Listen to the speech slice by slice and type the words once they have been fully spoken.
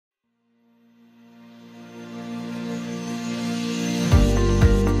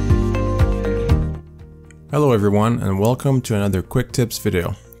Hello everyone and welcome to another quick tips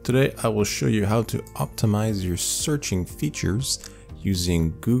video. Today I will show you how to optimize your searching features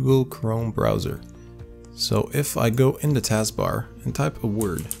using Google Chrome browser. So if I go in the taskbar and type a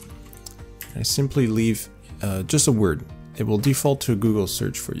word, I simply leave just a word, it will default to a Google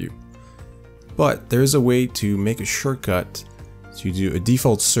search for you. But there's a way to make a shortcut to do a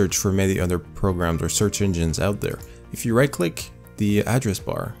default search for many other programs or search engines out there. If you right click the address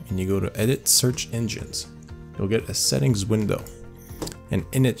bar and you go to edit search engines, you'll get a settings window, and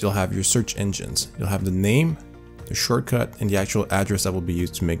in it you'll have your search engines. You'll have the name, the shortcut, and the actual address that will be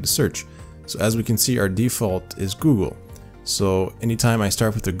used to make the search. So as we can see, our default is Google. So anytime I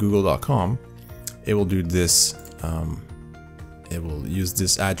start with the google.com, it will do this. It will use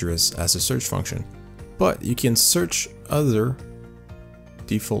this address as a search function. But you can search other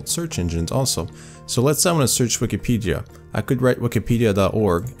default search engines also. So let's say I want to search Wikipedia. I could write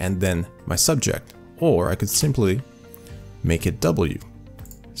wikipedia.org and then my subject, or I could simply make it W.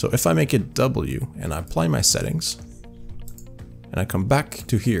 So if I make it W and I apply my settings and I come back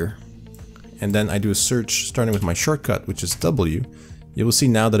to here and then I do a search starting with my shortcut, which is W, you will see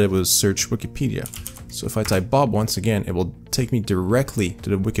now that it will search Wikipedia. So if I type Bob once again, it will take me directly to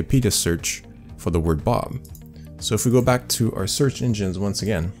the Wikipedia search for the word Bob. So if we go back to our search engines once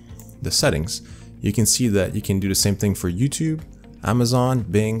again, the settings, you can see that you can do the same thing for YouTube, Amazon,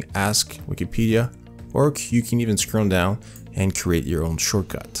 Bing, Ask, Wikipedia, or you can even scroll down and create your own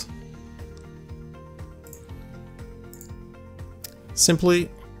shortcut.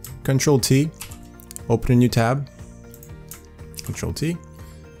 Simply Control T, open a new tab, Control T,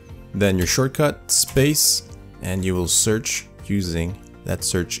 then your shortcut, space, and you will search using that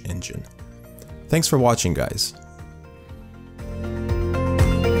search engine. Thanks for watching, guys.